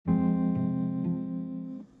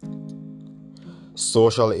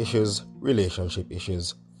social issues, relationship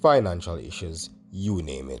issues, financial issues, you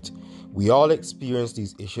name it. We all experience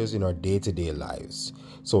these issues in our day-to-day lives.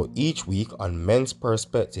 So each week on Men's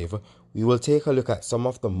Perspective, we will take a look at some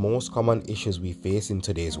of the most common issues we face in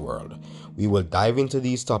today's world. We will dive into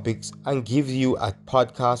these topics and give you a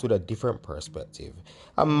podcast with a different perspective,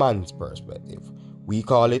 a man's perspective. We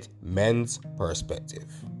call it Men's Perspective.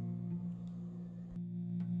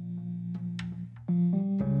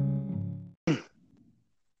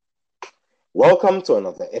 Welcome to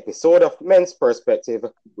another episode of Men's Perspective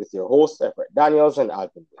with your hosts, Everett Daniels and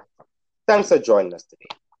Alvin. Thanks for joining us today.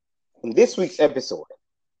 In this week's episode,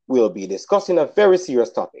 we'll be discussing a very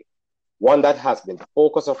serious topic, one that has been the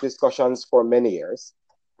focus of discussions for many years,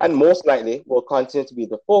 and most likely will continue to be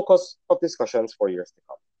the focus of discussions for years to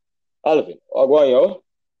come. Alvin, how are you?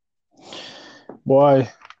 Boy,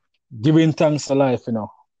 giving thanks to life,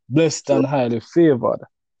 blessed and highly favored.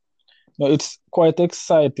 It's quite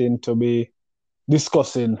exciting to be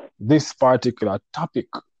discussing this particular topic.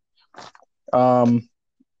 The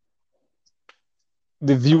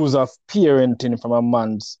views of parenting from a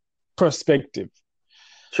man's perspective.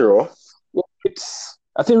 True.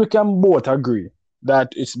 I think we can both agree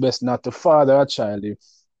that it's best not to father a child if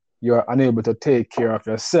you're unable to take care of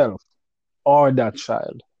yourself or that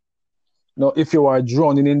child. If you are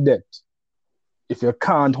drowning in debt, if you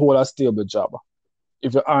can't hold a stable job,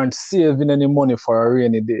 if you aren't saving any money for a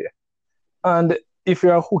rainy day, and if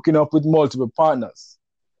you're hooking up with multiple partners,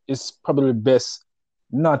 it's probably best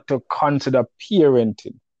not to consider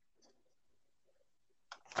parenting.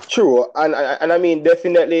 True, and I mean,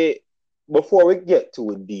 definitely, before we get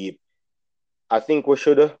too deep, I think we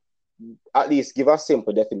should at least give a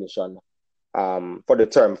simple definition for the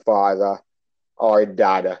term father or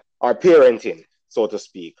dad or parenting, so to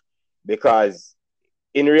speak, because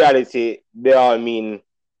in reality, they all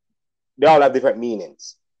have different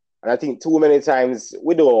meanings. And I think too many times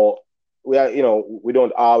we don't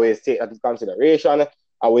always take that into consideration,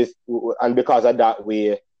 and because of that,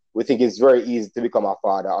 we think it's very easy to become a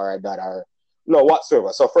father or a dad or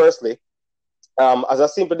whatsoever. So, firstly, as a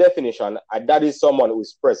simple definition, a dad is someone who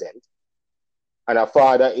is present, and a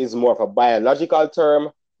father is more of a biological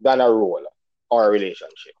term than a role or a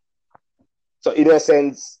relationship. So, in a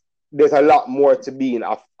sense, there's a lot more to being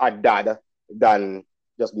a dad than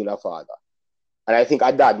just being a father. And I think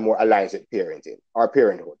a dad more aligns with parenting or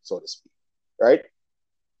parenthood, so to speak, right?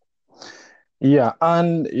 Yeah,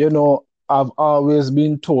 and I've always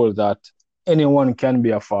been told that anyone can be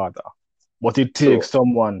a father, but it takes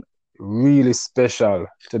someone really special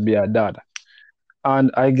to be a dad. And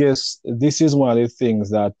I guess this is one of the things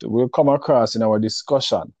that we'll come across in our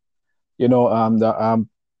discussion. The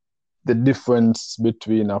difference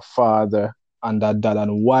between a father and a dad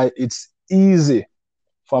and why it's easy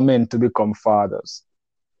for men to become fathers,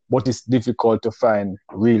 but it's difficult to find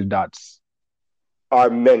real dads. Or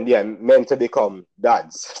men to become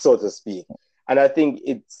dads, so to speak. And I think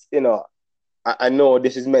it's, I know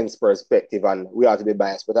this is men's perspective and we have to be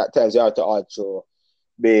biased, but at times you have to also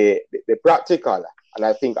be practical. And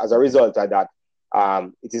I think as a result of that,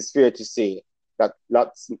 it is fair to say that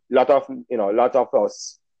lot of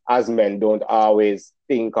us as men don't always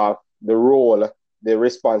think of the role, the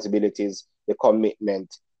responsibilities, the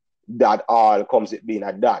commitment that all comes with being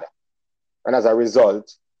a dad. And as a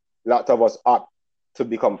result, a lot of us opt to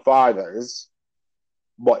become fathers,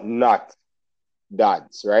 but not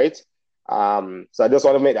dads, right? So I just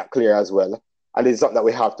want to make that clear as well. And it's something that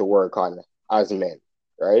we have to work on as men,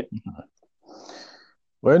 right?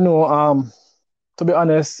 Well, no, to be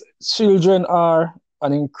honest, children are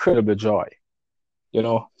an incredible joy.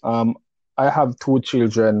 I have 2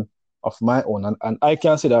 children of my own, and I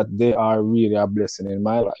can say that they are really a blessing in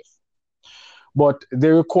my life. But they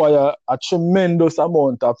require a tremendous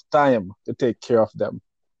amount of time to take care of them.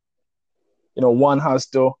 One has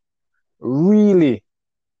to really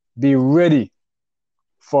be ready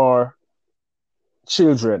for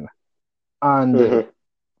children and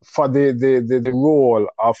for the role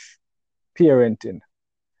of parenting.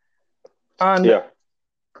 And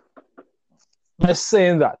by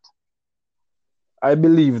saying that, I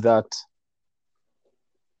believe that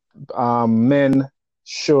men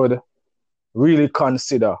should really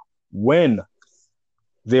consider when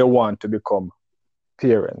they want to become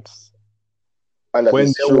parents. And that when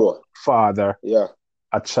is they true. want to father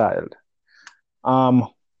a child.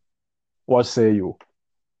 What say you?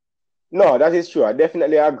 No, that is true. I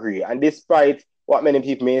definitely agree. And despite what many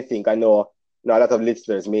people may think, I know a lot of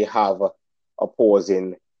listeners may have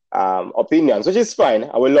opposing opinions, which is fine.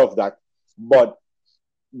 I will love that. But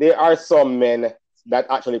there are some men that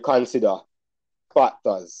actually consider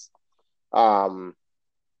factors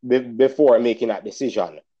before making that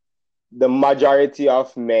decision. The majority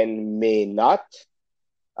of men may not.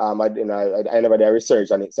 I never did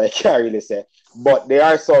research on it, so I can't really say. But there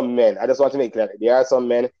are some men. I just want to make clear. There are some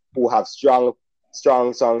men who have strong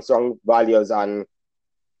values and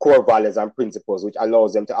core values and principles, which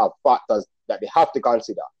allows them to have factors that they have to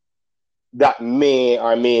consider that may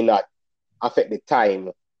or may not affect the time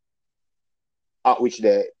at which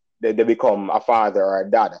they become a father or a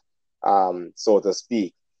dad, so to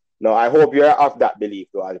speak. Now, I hope you're of that belief,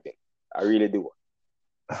 though, Alvin. I really do.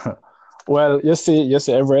 Well, you see,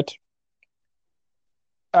 Everett,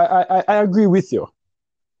 I agree with you.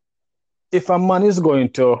 If a man is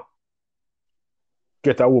going to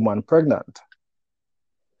get a woman pregnant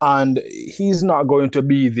and he's not going to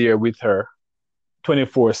be there with her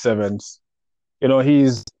 24/7,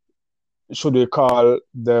 he's, should we call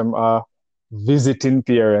them a visiting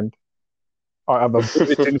parent or have a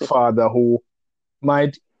visiting father who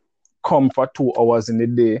might come for 2 hours in the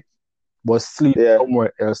day but sleep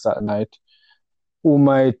somewhere else at night, who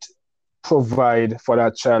might provide for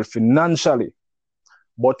that child financially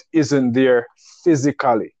but isn't there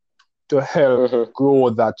physically to help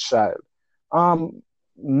grow that child.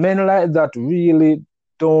 Men like that really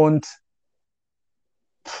don't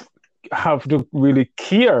have to really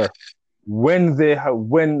care when they have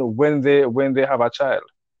a child,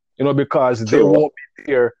 because they won't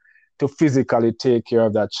be there to physically take care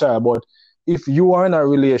of that child. But if you are in a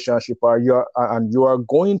relationship or you are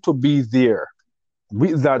going to be there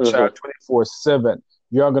with that child 24/7,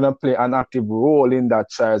 you are going to play an active role in that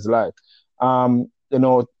child's life.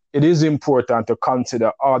 It is important to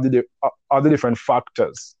consider all the different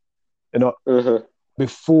factors,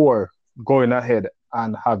 before going ahead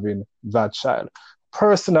and having that child.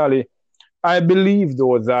 Personally, I believe,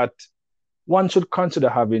 though, that one should consider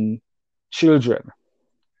having children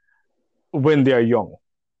when they are young.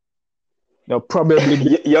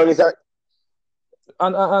 Probably young is that,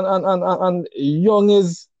 and young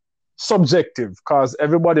is subjective because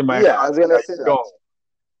everybody might. Yeah, I was gonna say that.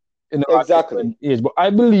 Exactly. Age, but I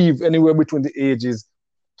believe anywhere between the ages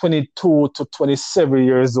 22 to 27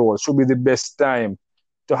 years old should be the best time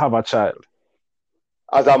to have a child.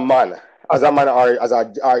 As a man,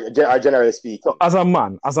 or generally speaking. As a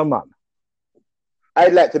man.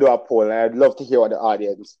 I'd like to do a poll, and I'd love to hear what the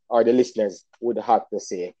audience or the listeners would have to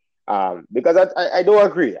say. Because I do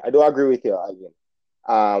agree. I do agree with you, Alvin.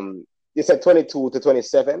 You said 22 to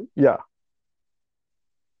 27? Yeah.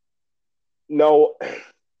 Now,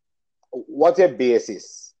 what's your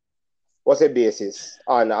basis? What's your basis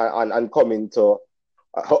on coming to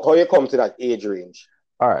how you come to that age range?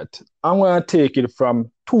 All right. I'm going to take it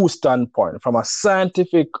from two standpoints, from a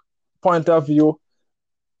scientific point of view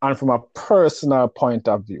and from a personal point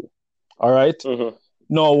of view. All right? Mm-hmm.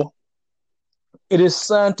 Now, it is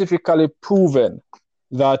scientifically proven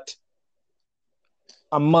that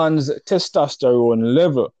a man's testosterone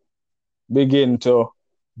level begin to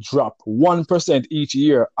drop 1% each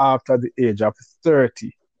year after the age of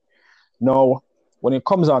 30. Now, when it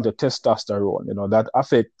comes down to testosterone, that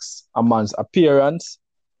affects a man's appearance,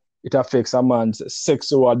 it affects a man's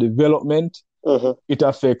sexual development, it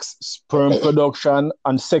affects sperm production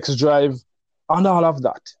and sex drive, and all of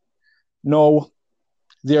that. Now,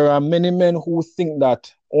 there are many men who think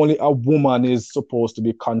that only a woman is supposed to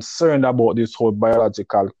be concerned about this whole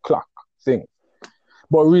biological clock thing.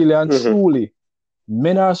 But really and truly,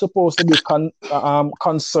 men are supposed to be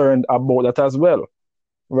concerned about that as well,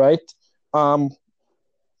 right?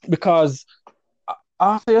 Because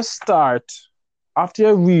after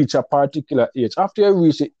you reach a particular age, after you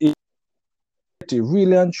reach the age,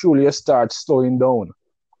 really and truly you start slowing down.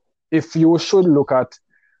 If you should look at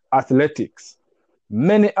athletics,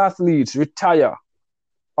 many athletes retire,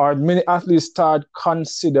 or many athletes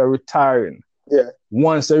consider retiring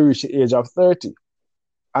once they reach the age of 30.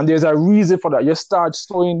 And there's a reason for that. You start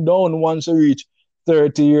slowing down once you reach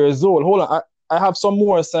 30 years old. Hold on, I have some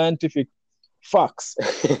more scientific facts,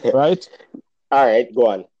 right? All right, go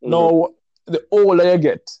on. Now, the older you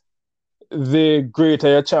get, the greater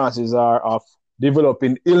your chances are of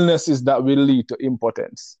developing illnesses that will lead to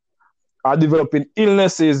impotence, or developing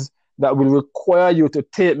illnesses that will require you to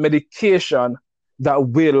take medication that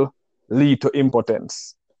will lead to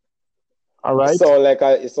impotence. All right? So like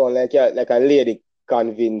a lady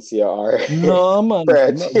convince you, or no,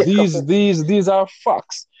 man. These are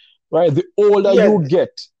facts, right? The older you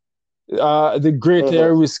get, the greater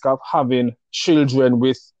your risk of having children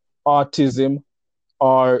with autism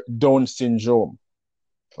or Down syndrome,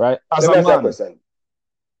 right? As a man,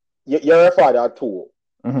 you're a father too.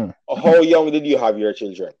 How young did you have your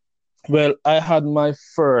children? Well, I had my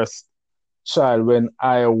first child when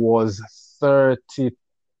I was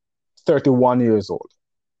 31 years old.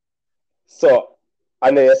 So,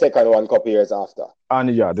 and then your second one couple years after.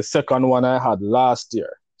 And yeah, the second one I had last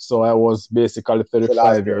year. So I was basically So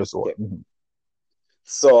 35 years old. okay.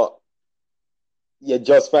 So you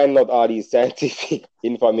just find out all these scientific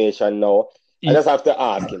information now. I just have to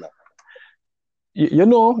ask, You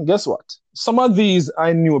know, guess what? Some of these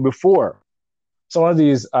I knew before. Some of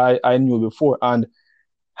these I knew before. And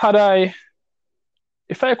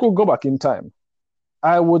if I could go back in time,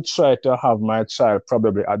 I would try to have my child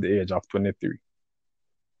probably at the age of 23.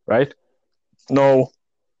 Right? Now,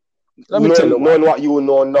 let me tell you knowing what you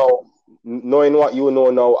know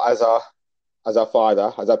now as a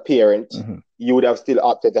father, as a parent, you would have still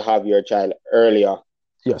opted to have your child earlier.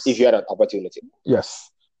 Yes. If you had that opportunity.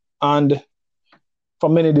 Yes. And for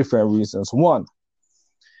many different reasons. One,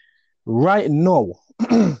 right now,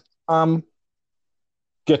 I'm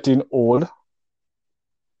getting old.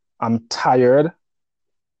 I'm tired.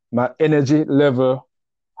 My energy level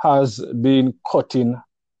has been cut in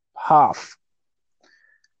half.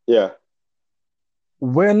 Yeah.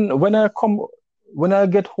 When I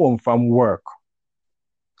get home from work,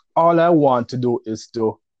 all I want to do is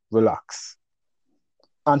to relax.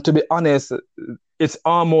 And to be honest, it's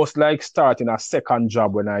almost like starting a second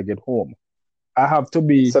job when I get home. I have to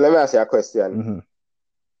be... So let me ask you a question.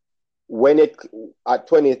 When it, at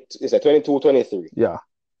 20, is it 22, 23? Yeah.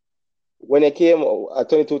 When it came at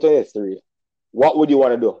 22, 23, what would you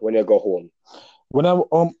want to do when you go home? When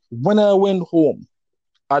I went home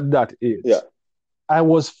at that age, yeah, I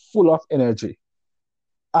was full of energy.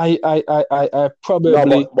 I probably... No,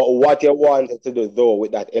 but what you wanted to do though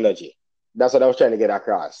with that energy? That's what I was trying to get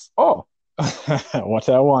across. Oh, what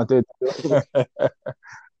I wanted.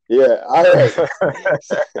 Yeah, all right.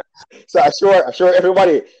 So I'm sure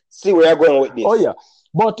everybody see where you're going with this. Oh yeah,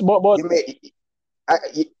 but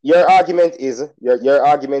your argument is your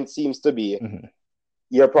argument seems to be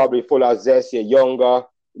you're probably full of zest, you're younger,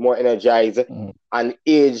 more energized, and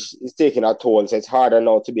age is taking a toll, so it's harder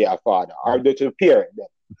now to be a father or to a parent then,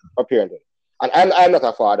 a parent. And I'm not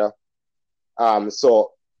a father,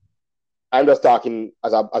 so I'm just talking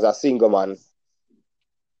as a single man.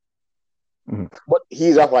 But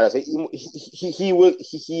he's a father, so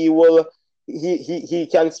he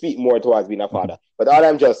can speak more towards being a father. But all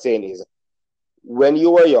I'm just saying is, when you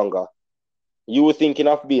were younger, you were thinking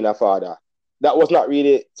of being a father. That was not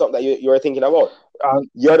really something that you were thinking about.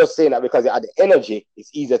 You're just saying that because you had the energy,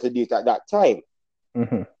 it's easier to do it at that time.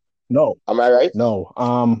 No. Am I right? No.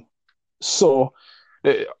 So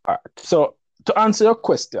to answer your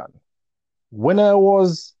question, when I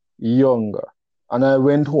was younger and I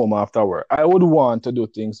went home after work, I would want to do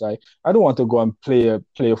things like, I don't want to go and play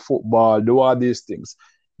football, do all these things,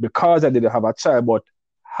 because I didn't have a child. But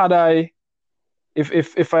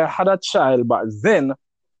if I had a child back then,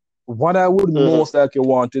 what I would most likely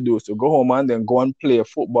want to do is to go home and then go and play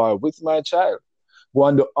football with my child. Go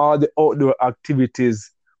and do all the outdoor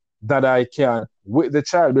activities that I can with the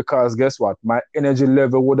child, because guess what? My energy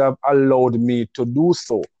level would have allowed me to do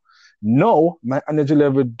so. No, my energy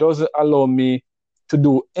level doesn't allow me to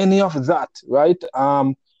do any of that, right?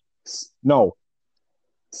 No.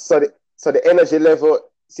 So the energy level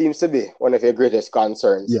seems to be one of your greatest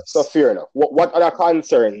concerns. Yes. So fair enough. What other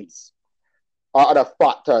concerns or other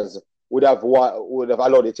factors would have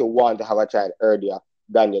allowed you to want to have a child earlier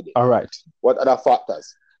than you did? All right. What other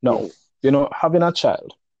factors? No. Having a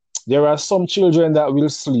child, there are some children that will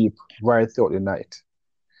sleep right throughout the night.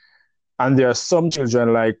 And there are some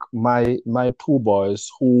children like my two boys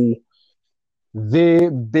who they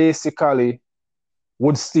basically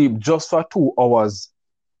would sleep just for 2 hours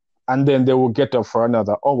and then they will get up for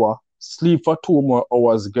another hour, sleep for 2 more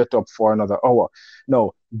hours, get up for another hour.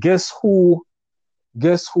 Now, guess who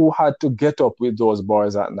had to get up with those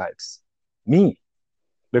boys at nights? Me.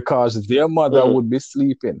 Because their mother would be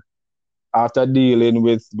sleeping after dealing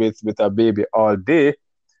with a baby all day.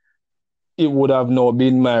 It would have now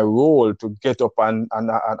been my role to get up and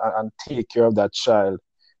take care of that child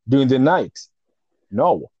during the night.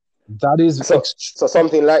 No, that is so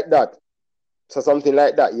something like that. So something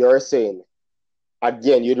like that, you're saying,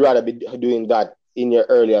 again, you'd rather be doing that in your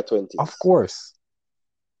earlier 20s. Of course.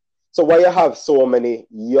 So why you have so many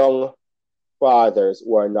young fathers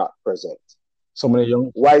who are not present? So many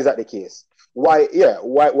young. Why is that the case? Why a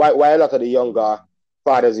lot of the younger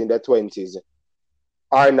fathers in their 20s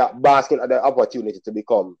are not basking at the opportunity to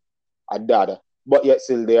become a dad, but yet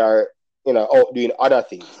still they are, out doing other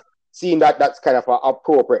things. Seeing that that's kind of an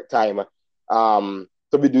appropriate time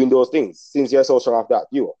to be doing those things, since you're so strong of that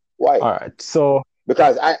view. Why? All right, so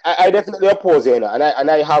because I definitely oppose it, and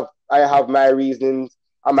I have I have my reasons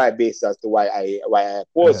and my basis as to why I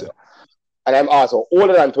oppose you. And I'm also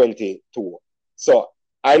older than 22. So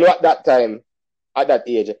I know at that time, at that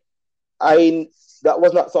age, that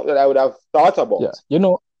was not something that I would have thought about. Yeah. You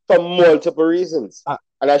know, for multiple reasons.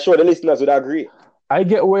 And I'm sure the listeners would agree. I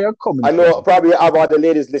get where you're coming from. I know from. probably about the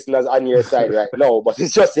ladies listeners on your side right now, but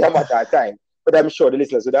it's just a matter of time. But I'm sure the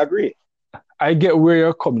listeners would agree. I get where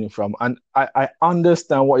you're coming from, and I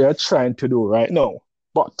understand what you're trying to do right now.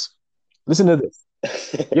 But listen to this.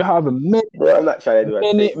 You have many, Bro, I'm not trying to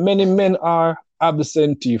do many men are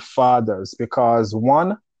absentee fathers because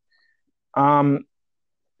one,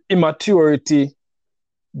 immaturity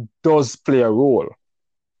does play a role.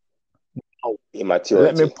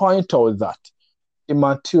 Immaturity. Let me point out that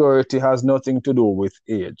immaturity has nothing to do with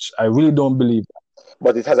age. I really don't believe that.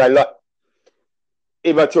 But it has a lot.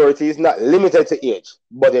 Immaturity is not limited to age,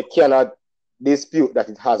 but you cannot dispute that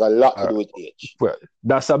it has a lot to do with age. Well,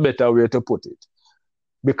 that's a better way to put it.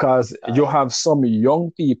 Because you have some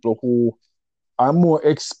young people who are more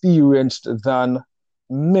experienced than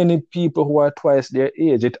many people who are twice their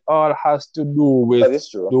age. It all has to do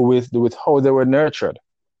with how they were nurtured,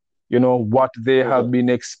 you know, what they have been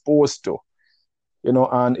exposed to, you know,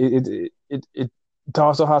 and it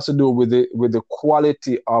also has to do with the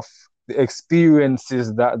quality of the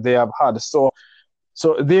experiences that they have had. So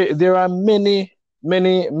there are many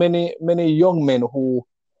young men who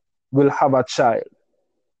will have a child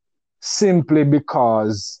simply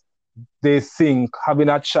because they think having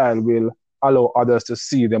a child will allow others to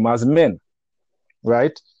see them as men,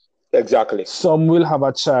 right? Exactly. Some will have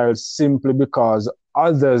a child simply because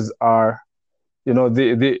others are, you know,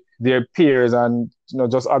 their peers and, you know,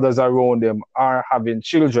 just others around them are having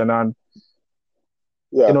children, and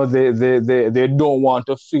you know, they don't want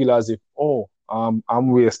to feel as if,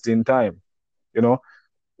 I'm wasting time, you know.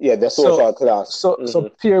 Yeah, the social class. So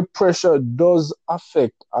peer pressure does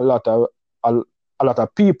affect a lot of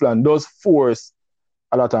people and does force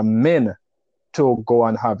a lot of men to go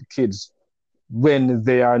and have kids when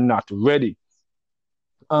they are not ready.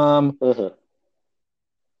 Other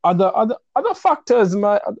factors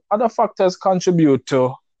contribute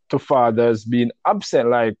to fathers being absent,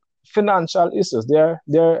 like financial issues. There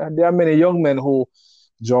are many young men who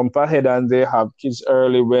jump ahead and they have kids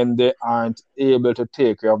early when they aren't able to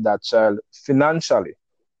take care of that child financially,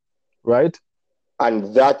 right?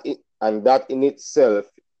 And that in itself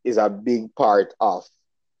is a big part of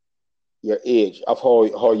your age, of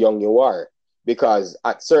how young you are, because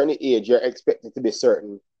at certain age you're expected to be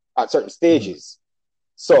certain at certain stages.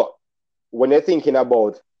 So when you're thinking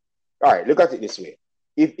about, all right, look at it this way: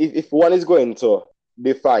 if one is going to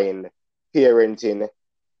define parenting,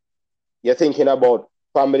 you're thinking about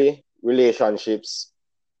family, relationships,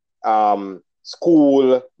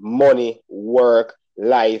 school, money, work,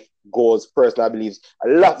 life, goals, personal beliefs,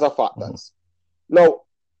 lots of factors. Now,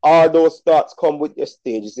 all those thoughts come with your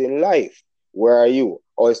stages in life. Where are you?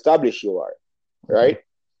 How established you are, right?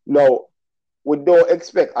 Now, we don't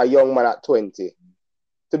expect a young man at 20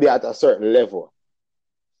 to be at a certain level,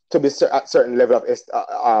 to be at a certain level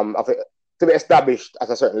to be established at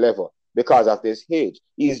a certain level because of this age.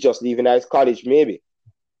 He's just leaving his college, maybe.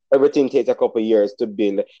 Everything takes a couple of years to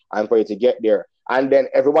build and for you to get there. And then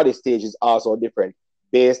everybody's stage is also different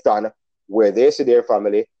based on where they see their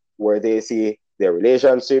family, where they see their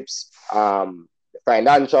relationships, the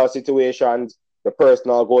financial situations, the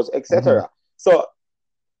personal goals, etc. So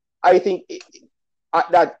I think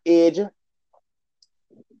at that age,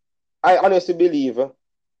 I honestly believe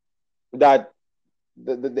that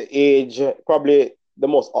the age, probably the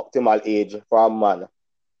most optimal age for a man,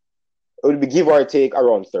 it would be give or take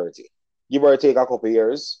around 30. Give or take a couple of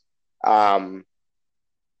years. In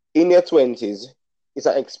your 20s, it's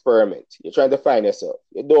an experiment. You're trying to find yourself.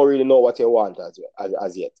 You don't really know what you want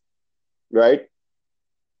as yet, right?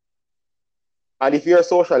 And if you're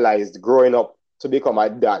socialized growing up to become a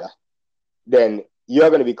dad, then you're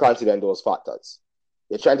going to be considering those factors.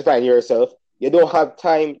 You're trying to find yourself. You don't have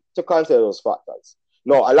time to consider those factors.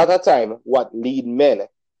 No, a lot of time, what lead men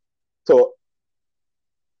to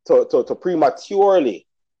prematurely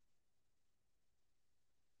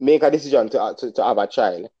make a decision to have a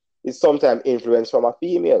child is sometimes influence from a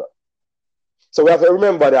female. So we have to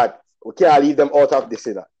remember that we can't leave them out of this.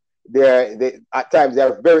 At times they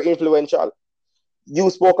are very influential. You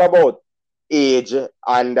spoke about age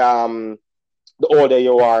and the older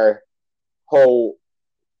you are, how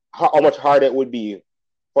much harder it would be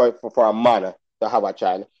for a man to have a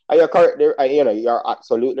child. And you're correct. You're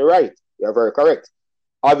absolutely right. You're very correct.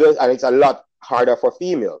 Obvious, and it's a lot harder for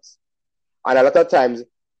females. And a lot of times,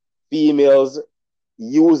 females,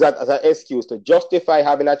 use that as an excuse to justify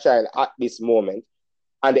having a child at this moment.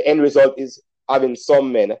 And the end result is having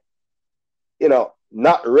some men,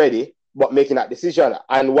 not ready, but making that decision.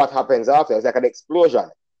 And what happens after is like an explosion,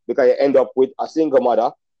 because you end up with a single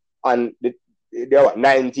mother and they're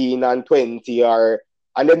 19 and 20 and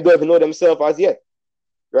they don't even know themselves as yet,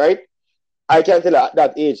 right? I can tell at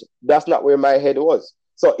that age, that's not where my head was.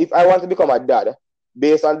 So if I want to become a dad,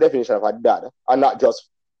 based on the definition of a dad, and not just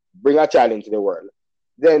bring a child into the world,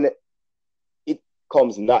 then it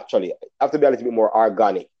comes naturally. I have to be a little bit more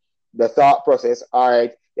organic. The thought process, all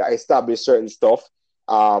right, you establish certain stuff,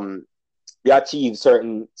 you achieve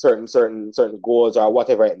certain goals or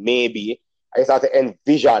whatever it may be, and you start to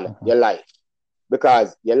envision your life,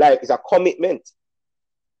 because your life is a commitment,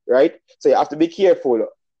 right? So you have to be careful.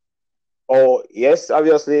 Oh, yes,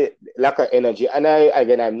 obviously, lack of energy. And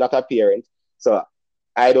I'm not a parent, so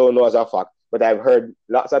I don't know as a fact, but I've heard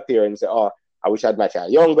lots of parents say, oh, I wish I had my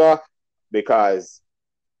child younger because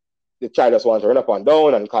the child just wants to run up and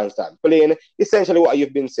down and constant playing. Essentially what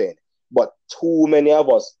you've been saying. But too many of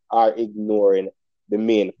us are ignoring the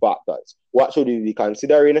main factors. What should we be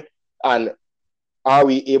considering? And are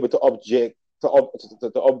we able to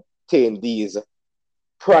obtain these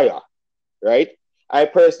prior, right? I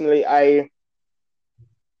personally, I'm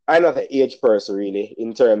not an age person really,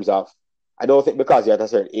 in terms of, I don't think because you're at a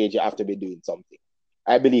certain age, you have to be doing something.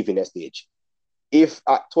 I believe in a stage. If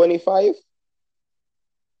at 25,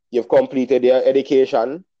 you've completed your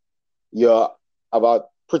education, you have a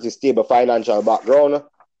pretty stable financial background,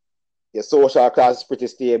 your social class is pretty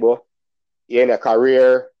stable, you're in a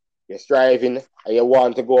career, you're striving, and you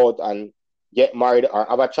want to go out and get married or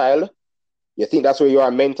have a child, you think that's where you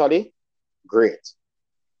are mentally, great.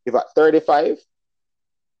 If at 35,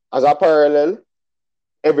 as a parallel,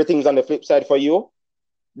 everything's on the flip side for you,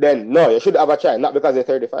 then no, you should have a child, not because you're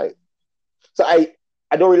 35. So I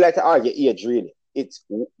don't really like to argue age, really. It's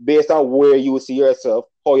based on where you see yourself,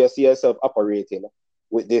 how you see yourself operating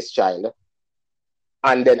with this child.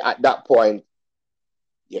 And then at that point,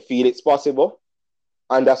 you feel it's possible.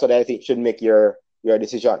 And that's what I think should make your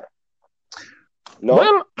decision. No?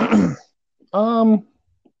 Well,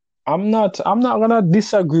 I'm not gonna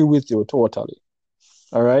disagree with you totally.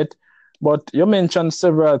 All right. But you mentioned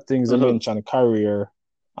several things. You mentioned career,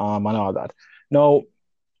 and all that. Now,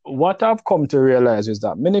 what I've come to realize is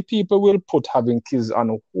that many people will put having kids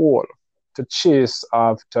on hold to chase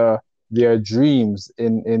after their dreams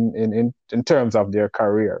in terms of their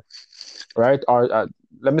career, right? Or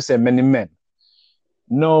let me say many men.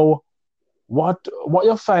 Now, what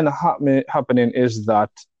you find happening is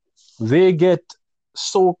that they get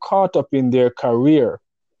so caught up in their career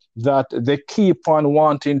that they keep on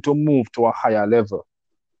wanting to move to a higher level.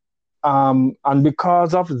 And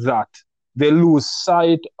because of that, they lose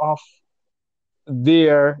sight of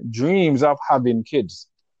their dreams of having kids,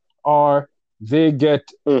 or they get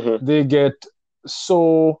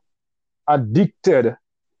so addicted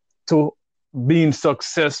to being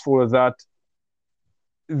successful that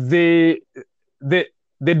they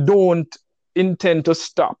don't intend to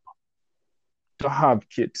stop to have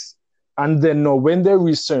kids. And then when they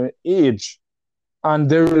reach a certain age and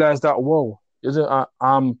they realize that, whoa,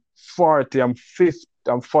 I'm 40, I'm 50,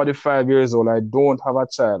 I'm 45 years old, I don't have a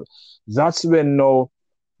child. That's when now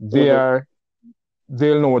they'll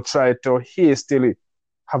now try to hastily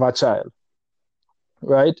have a child,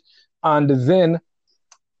 right? And then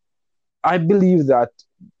I believe that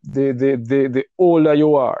the older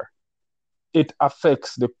you are, it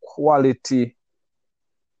affects the quality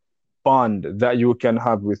bond that you can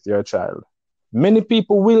have with your child. Many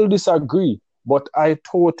people will disagree, but I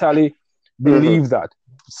totally believe that,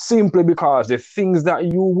 simply because the things that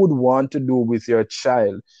you would want to do with your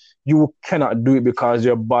child, you cannot do it because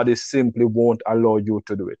your body simply won't allow you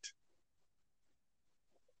to do it.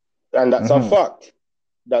 And that's a fact.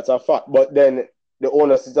 That's a fact. But then the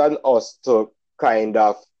onus is on us to kind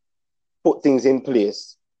of put things in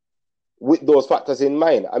place with those factors in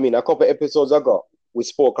mind. I mean, a couple of episodes ago, we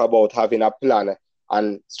spoke about having a plan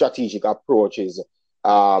and strategic approaches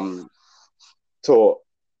to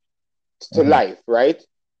life, right?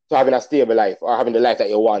 To having a stable life, or having the life that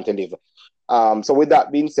you want to live. So with that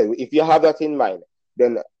being said, if you have that in mind,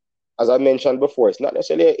 then as I mentioned before, it's not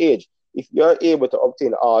necessarily an age. If you're able to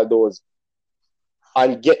obtain all those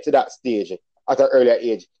and get to that stage at an earlier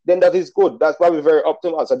age, then that is good. That's probably very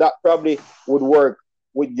optimal. So that probably would work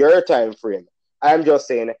with your time frame. I'm just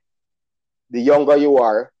saying, the younger you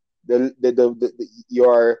are,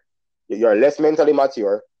 you're less mentally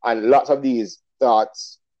mature, and lots of these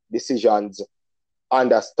thoughts, decisions,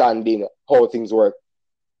 understanding how things work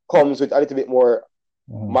comes with a little bit more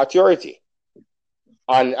maturity.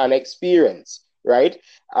 and experience, right?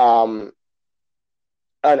 And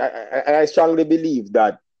I strongly believe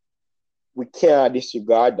that we can't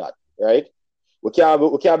disregard that, right? We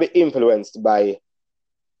can't be influenced by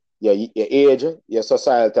your age, your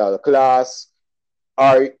societal class,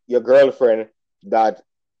 or your girlfriend that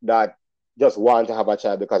that just want to have a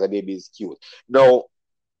child because a baby is cute. Now,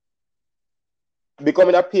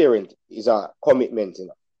 becoming a parent is a commitment, you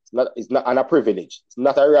know. It's not and a privilege. It's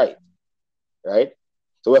not a right, right?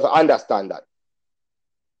 So we have to understand that.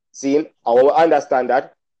 See, and when we understand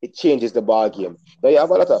that, it changes the ball game. Now you have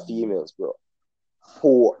a lot of females, bro,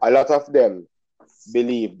 who a lot of them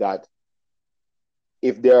believe that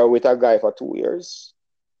if they're with a guy for 2 years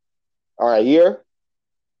or a year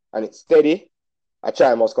and it's steady, a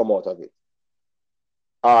child must come out of it.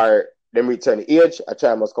 Or them return the age, a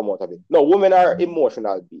child must come out of it. No, women are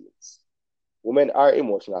emotional beings. Women are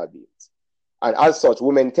emotional beings. And as such,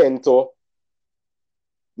 women tend to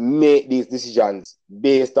make these decisions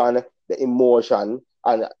based on the emotion,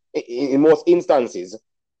 and in most instances,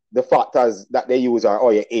 the factors that they use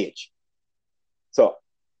are your age. So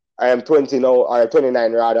I am 20 now, or I am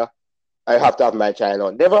 29 rather. I have to have my child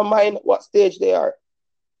now. Never mind what stage they are.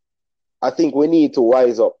 I think we need to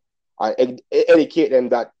wise up and educate them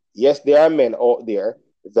that yes, there are men out there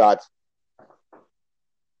that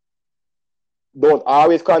don't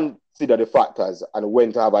always consider the factors and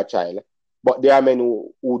when to have a child, but there are men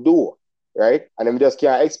who do, right? And them just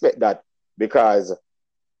can't expect that because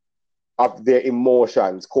of their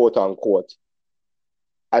emotions, quote unquote,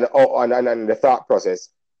 and the thought process.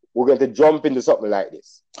 We're going to jump into something like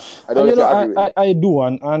this. I don't know if you agree with me. I do,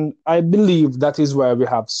 and I believe that is why we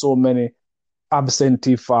have so many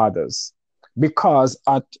absentee fathers, because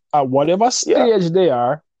at whatever stage they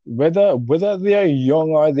are, whether they are young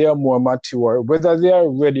or they are more mature, whether they are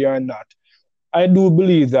ready or not, I do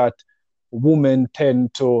believe that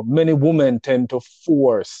many women tend to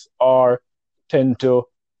force or tend to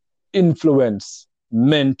influence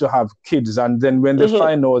men to have kids, and then when they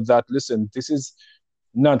find out that, listen, this is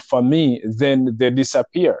not for me, then they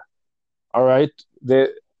disappear. All right, they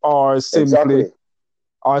are simply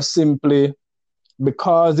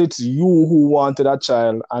because it's you who wanted a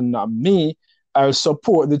child and not me. I'll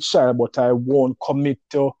support the child, but I won't commit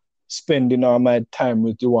to spending all my time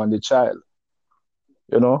with you and the child.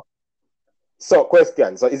 You know. So,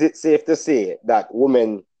 question. So, is it safe to say that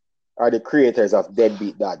women are the creators of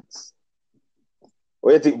deadbeat dads?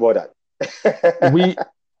 What do you think about that?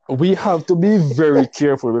 We have to be very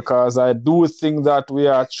careful, because I do think that we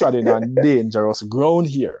are treading on dangerous ground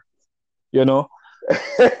here. You know.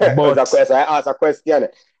 But I ask a question.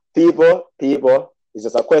 People, it's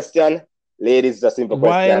just a question. Ladies, it's a simple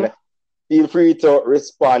question. Feel free to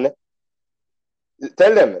respond.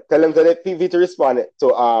 Tell them to feel free to respond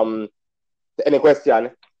to any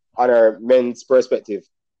question on our Men's Perspective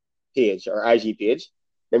page or IG page.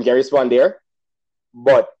 Them can respond there.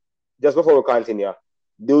 But just before we continue,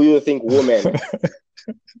 do you think women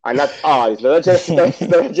are not all? It's not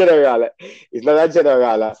a general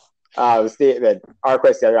statement or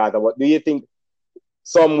question rather. But do you think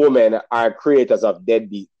some women are creators of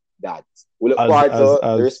deadbeat dads? We look forward to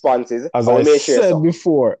the responses. As I said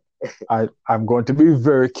before, I'm going to be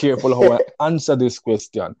very careful how I answer this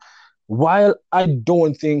question. While I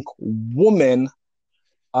don't think women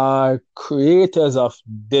are creators of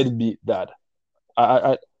deadbeat dad,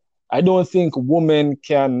 I don't think women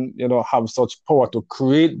can, have such power to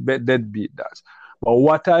create deadbeat dads. But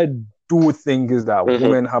what I do think is that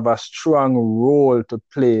women have a strong role to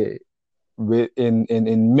play in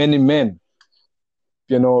many men,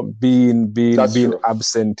 being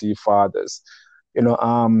absentee fathers,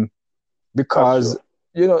 because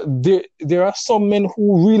there are some men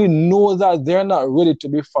who really know that they're not ready to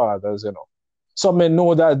be fathers. Some men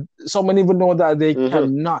even know that they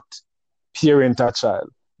cannot parent a child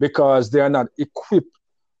because they are not equipped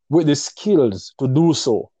with the skills to do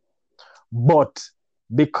so. But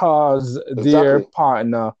because their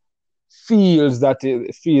partner feels as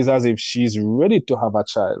if she's ready to have a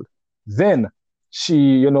child, then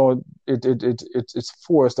she, it's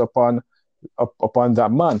forced upon that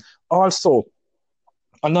man. Also,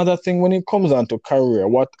 another thing when it comes on to career,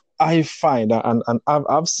 what I find, and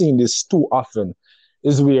I've seen this too often,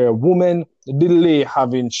 is where women delay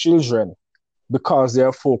having children because they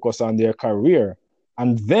are focused on their career.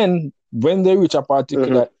 And then when they reach a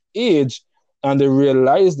particular age and they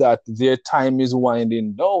realize that their time is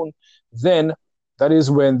winding down, then that is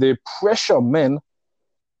when they pressure men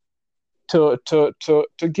to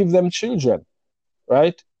give them children,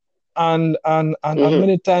 right? And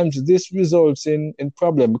many times this results in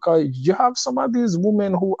problem, because you have some of these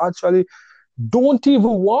women who actually don't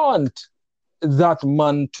even want that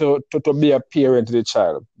man to be a parent to the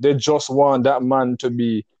child. They just want that man to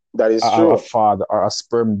be That is a true. father or a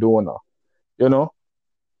sperm donor, you know?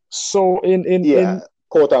 So Yeah,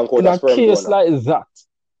 quote unquote, in a a sperm case donor. like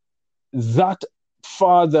that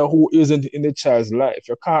father who isn't in the child's life,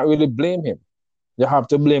 you can't really blame him. You have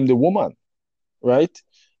to blame the woman, right?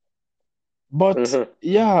 But Mm-hmm.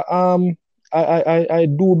 yeah, I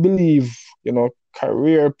do believe,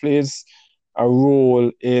 career plays a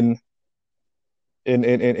role in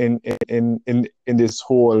this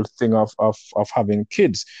whole thing of having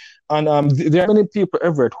kids. And there are many people,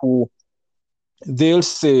 Everett, who they'll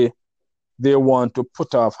say they want to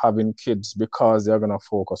put off having kids because they're going to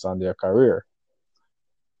focus on their career.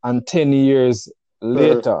 And 10 years Mm-hmm.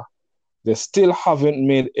 later, they still haven't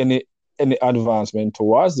made any advancement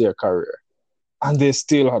towards their career. And they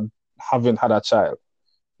still haven't had a child.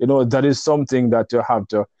 That is something that you have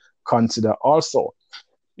to consider also.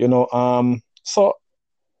 So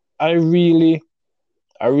I really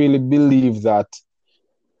believe that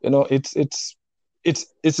it's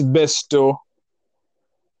best to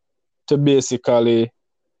basically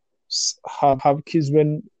have kids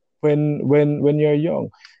when you're young.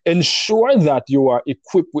 Ensure that you are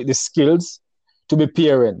equipped with the skills to be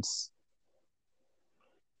parents,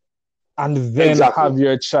 and then Exactly. have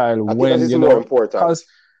your child I think that when is more important. because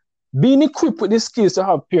being equipped with the skills to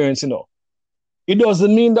have parents, it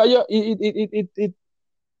doesn't mean that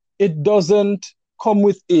it doesn't come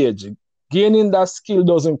with age. Gaining that skill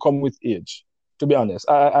doesn't come with age. To be honest,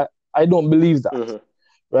 I don't believe that. Mm-hmm.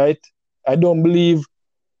 Right? I don't believe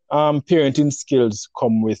parenting skills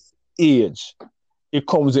come with age. It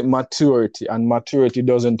comes with maturity, and maturity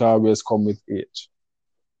doesn't always come with age.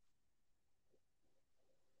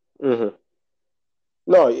 Mm-hmm.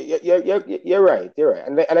 No, you're right. You're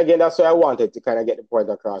right. And again, that's why I wanted to kind of get the point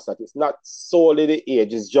across that it's not solely the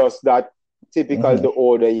age, it's just that typical Mm-hmm. the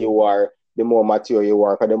older you are, the more mature you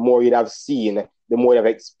are, because the more you'd have seen, the more you'd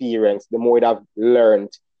have experienced, the more you'd have learned,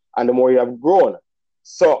 and the more you'd have grown.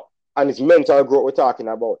 So, and it's mental growth we're talking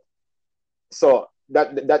about. So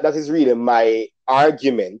that is really my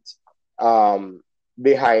argument um,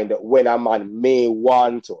 behind when a man may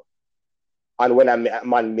want to and when a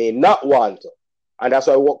man may not want to. And that's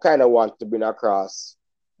why I kind of want to bring across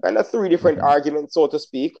kind of three different Mm-hmm. arguments, so to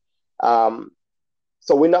speak. Um,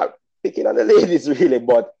 so we're not picking on the ladies really,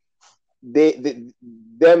 but they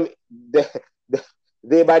them they,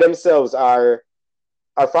 they by themselves are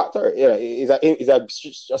a factor. Yeah, is a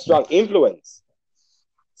strong influence.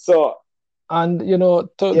 So And yeah,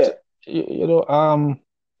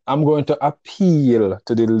 I'm going to appeal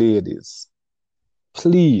to the ladies.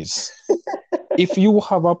 Please, if you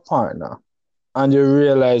have a partner and you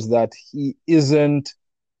realize that he isn't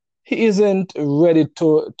ready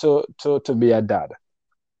to be a dad,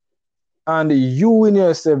 and you in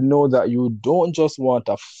yourself know that you don't just want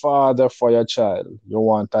a father for your child, you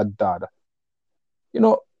want a dad. You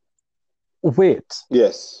know, wait.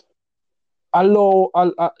 yes,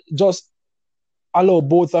 Just allow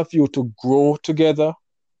both of you to grow together.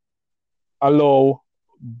 Allow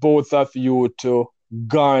both of you to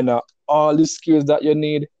garner all the skills that you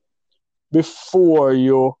need before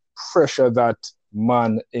you pressure that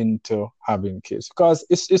man into having kids. Because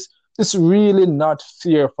it's really not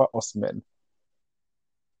fair for us men.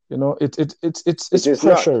 It's it is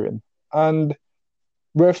not. pressuring, and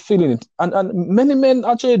we're feeling it. And many men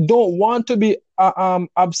actually don't want to be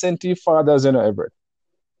absentee fathers, Everett.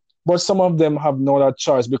 But some of them have no other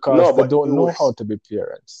choice because No, they but don't know how to be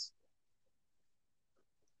parents.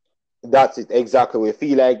 that's it exactly. We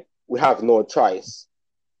feel like we have no choice.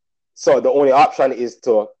 So the only option is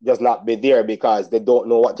to just not be there because they don't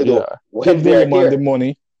know what to do Yeah, when give the they're woman the there.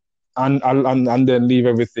 money and then leave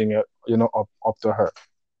everything up to her.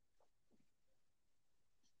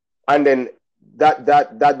 And then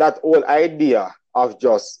that whole idea of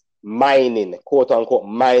just mining, quote unquote,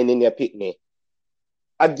 mining your pitney.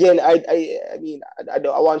 Again, I mean, I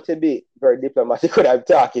want to be very diplomatic when I'm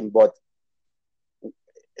talking, but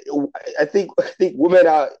I think women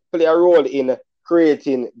play a role in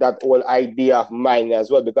creating that whole idea of mining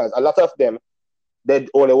as well, because a lot of them they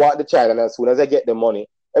only want the child, and as soon as they get the money,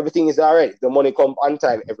 everything is all right. The money comes on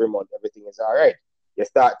time every month, everything is all right. You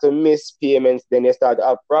start to miss payments, then you start to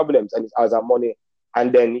have problems, and it's as a money,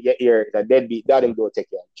 and then you hear that deadbeat dad and go take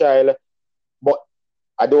care of the child. But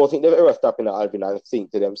I don't think they've ever stopped in Alvin and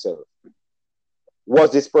think to themselves,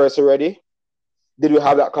 was this person ready? Did we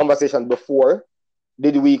have that conversation before?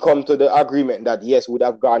 Did we come to the agreement that yes, we'd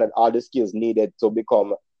have garnered all the skills needed to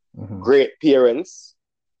become Mm-hmm. great parents?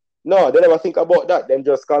 No, they never think about that. Them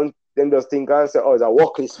just think and say, oh, it's a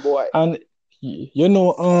workless boy. And You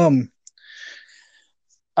know,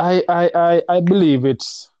 I believe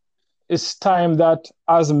it's time that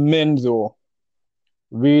as men, though,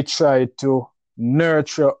 we try to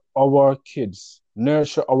nurture our kids,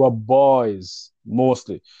 nurture our boys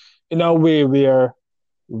mostly, in a way where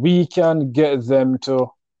we can get them to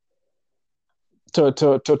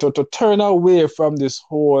turn away from this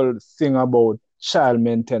whole thing about child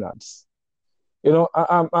maintenance. You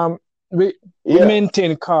know, we we Yeah.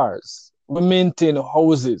 maintain cars, we maintain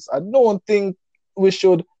houses. I don't think we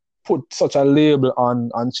should put such a label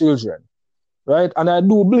on children, right? And I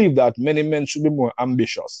do believe that many men should be more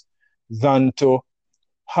ambitious than to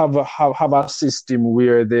have a system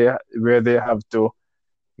where they have to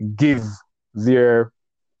give their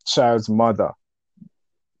child's mother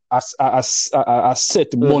a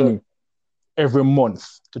set Mm-hmm. money every month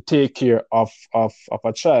to take care of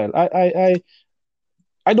a child.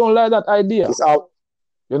 I don't like that idea, It's all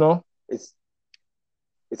you know? it's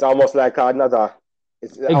it's almost like another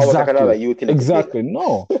it's almost like another Exactly. utility bill. Exactly.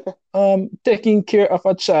 No. Taking care of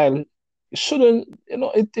a child shouldn't,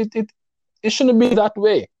 it shouldn't be that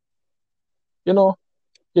way. You know,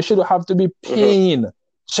 you should have to be Mm-hmm. paying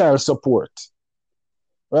child support,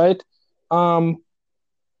 right? Um,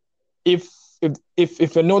 if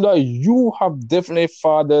if you know that you have definitely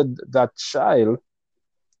fathered that child,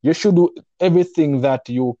 you should do everything that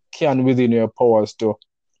you can within your powers to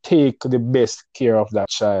take the best care of that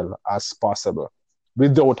child as possible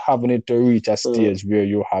without having it to reach a Mm-hmm. stage where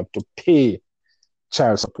you have to pay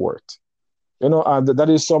child support. You know, and that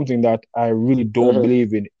is something that I really don't Mm-hmm.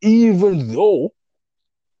 believe in, even though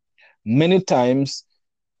many times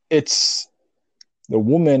it's the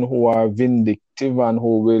women who are vindictive and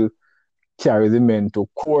who will carry the men to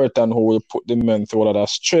court and who will put the men through a lot of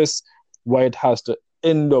stress, why it has to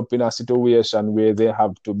end up in a situation where they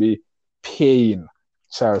have to be paying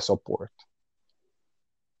child support.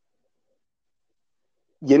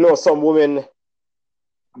 You know, some women,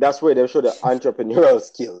 that's where they show the entrepreneurial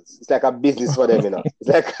skills. It's like a business for them, you know. It's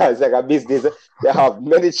like a business. They have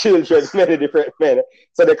many children, many different men.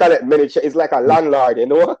 So they call it it's like a landlord, you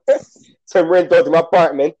know. Some rent out my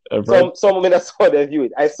apartment. Right? Some women, that's how they view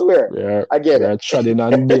it. I swear. I get We are it. treading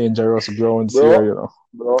on dangerous grounds here, bro, you know.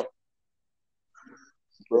 bro,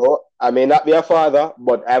 bro. I may not be a father,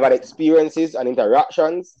 but I've had experiences and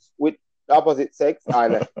interactions with the opposite sex,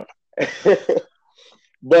 and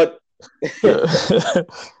but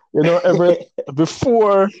You know,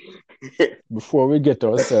 before we get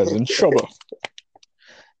ourselves in trouble.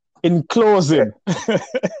 In closing,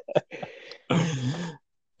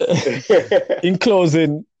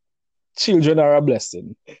 children are a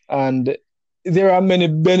blessing, and there are many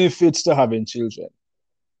benefits to having children.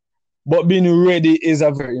 But being ready is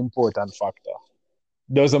a very important factor.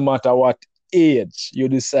 Doesn't matter what age you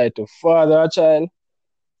decide to father a child,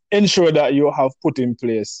 ensure that you have put in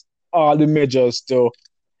place all the measures to,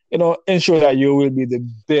 ensure that you will be the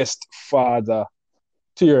best father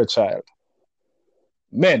to your child.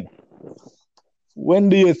 Men, when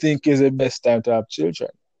do you think is the best time to have children?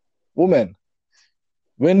 Women,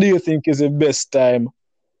 when do you think is the best time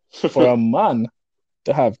for a man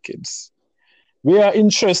to have kids? We are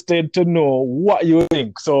interested to know what you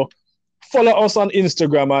think. So follow us on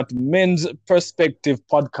Instagram at Men's Perspective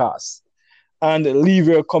Podcast and leave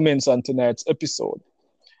your comments on tonight's episode.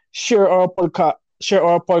 Share our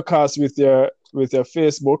podcast with your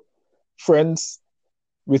Facebook friends,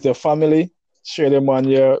 with your family. Share them on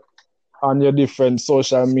your different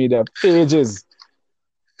social media pages.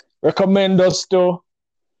 Recommend us to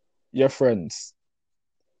your friends.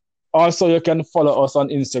 Also, you can follow us on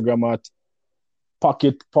Instagram at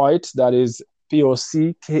Pocket Poets, that is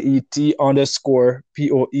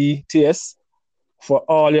POCKET_POETS, for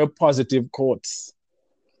all your positive quotes.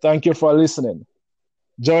 Thank you for listening.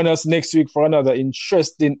 Join us next week for another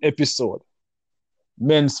interesting episode.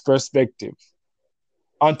 Men's Perspective.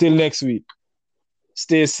 Until next week,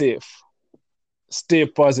 stay safe, stay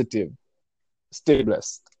positive, stay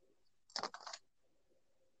blessed.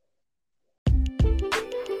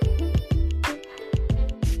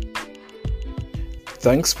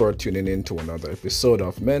 Thanks for tuning in to another episode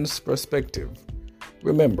of Men's Perspective.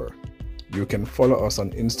 Remember, you can follow us on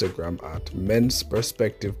Instagram at Men's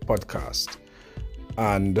Perspective Podcast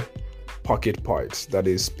and Pocket Poets, that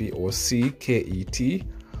is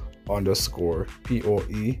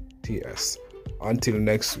POCKET_POETS. Until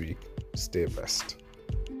next week, stay blessed.